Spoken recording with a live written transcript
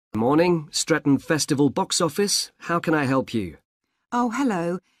morning, Stretton Festival box office. How can I help you? Oh,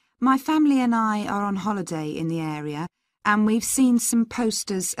 hello. My family and I are on holiday in the area and we've seen some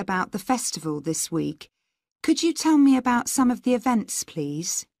posters about the festival this week. Could you tell me about some of the events,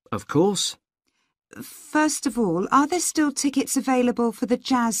 please? Of course. First of all, are there still tickets available for the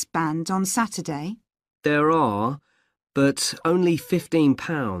jazz band on Saturday? There are, but only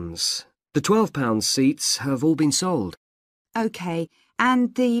 £15. The £12 seats have all been sold. OK,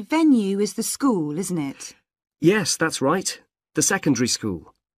 and the venue is the school, isn't it? Yes, that's right. The secondary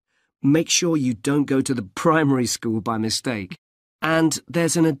school. Make sure you don't go to the primary school by mistake. And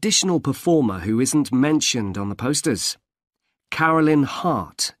there's an additional performer who isn't mentioned on the posters. Carolyn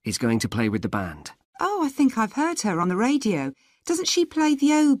Hart is going to play with the band. Oh, I think I've heard her on the radio. Doesn't she play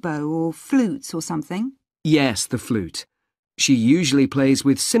the oboe or flute or something? Yes, the flute. She usually plays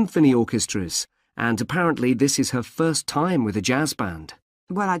with symphony orchestras, and apparently this is her first time with a jazz band.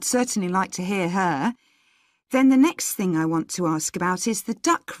 Well, I'd certainly like to hear her. Then the next thing I want to ask about is the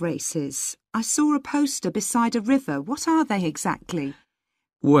duck races. I saw a poster beside a river. What are they exactly?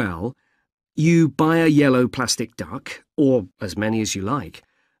 Well, you buy a yellow plastic duck, or as many as you like.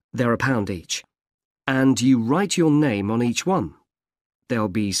 They're £1 each. And you write your name on each one. There'll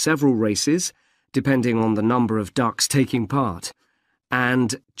be several races, depending on the number of ducks taking part.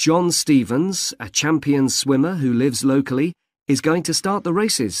 And John Stevens, a champion swimmer who lives locally, is going to start the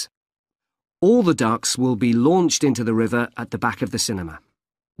races. All the ducks will be launched into the river at the back of the cinema.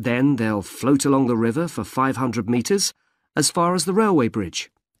 Then they'll float along the river for 500 metres, as far as the railway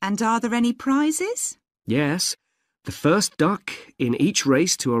bridge. And are there any prizes? Yes. The first duck in each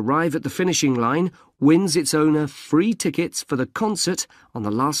race to arrive at the finishing line wins its owner free tickets for the concert on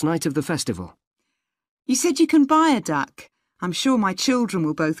the last night of the festival. You said you can buy a duck. I'm sure my children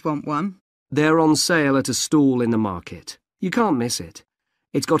will both want one. They're on sale at a stall in the market. You can't miss it.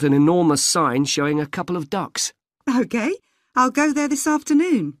 It's got an enormous sign showing a couple of ducks. OK, I'll go there this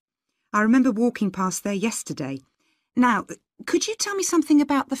afternoon. I remember walking past there yesterday. Now, could you tell me something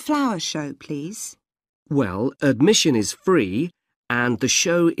about the flower show, please? Well, admission is free and the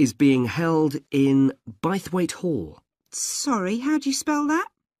show is being held in Bythwaite Hall. Sorry, how do you spell that?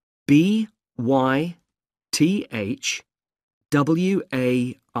 Bythwaite.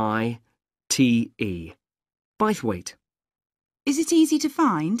 Bythwaite. Is it easy to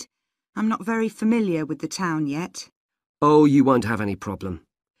find? I'm not very familiar with the town yet. Oh, you won't have any problem.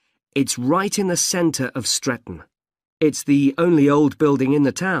 It's right in the centre of Stretton. It's the only old building in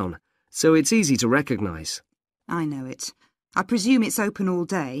the town, so it's easy to recognise. I know it. I presume it's open all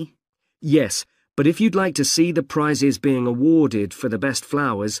day? Yes, but if you'd like to see the prizes being awarded for the best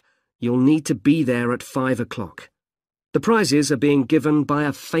flowers, you'll need to be there at 5 o'clock. The prizes are being given by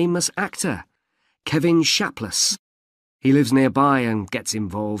a famous actor, Kevin Shapless. He lives nearby and gets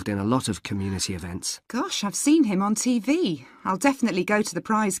involved in a lot of community events. Gosh, I've seen him on TV. I'll definitely go to the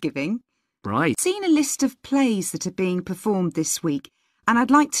prize giving. Right. I've seen a list of plays that are being performed this week, and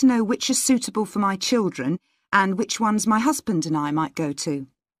I'd like to know which are suitable for my children and which ones my husband and I might go to.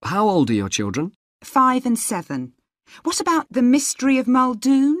 How old are your children? 5 and 7. What about The Mystery of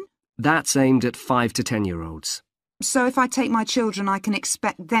Muldoon? That's aimed at 5 to 10-year-olds. So if I take my children, I can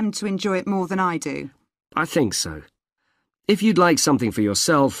expect them to enjoy it more than I do? I think so. If you'd like something for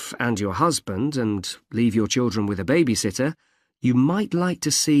yourself and your husband and leave your children with a babysitter, you might like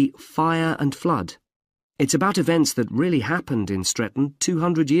to see Fire and Flood. It's about events that really happened in Stretton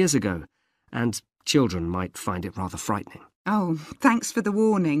 200 years ago, and children might find it rather frightening. Oh, thanks for the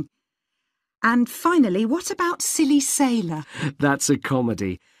warning. And finally, what about Silly Sailor? That's a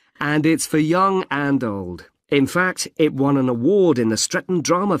comedy, and it's for young and old. In fact, it won an award in the Stretton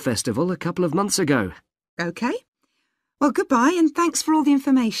Drama Festival a couple of months ago. OK. Well, goodbye and thanks for all the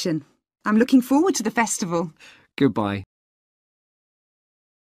information. I'm looking forward to the festival. Goodbye.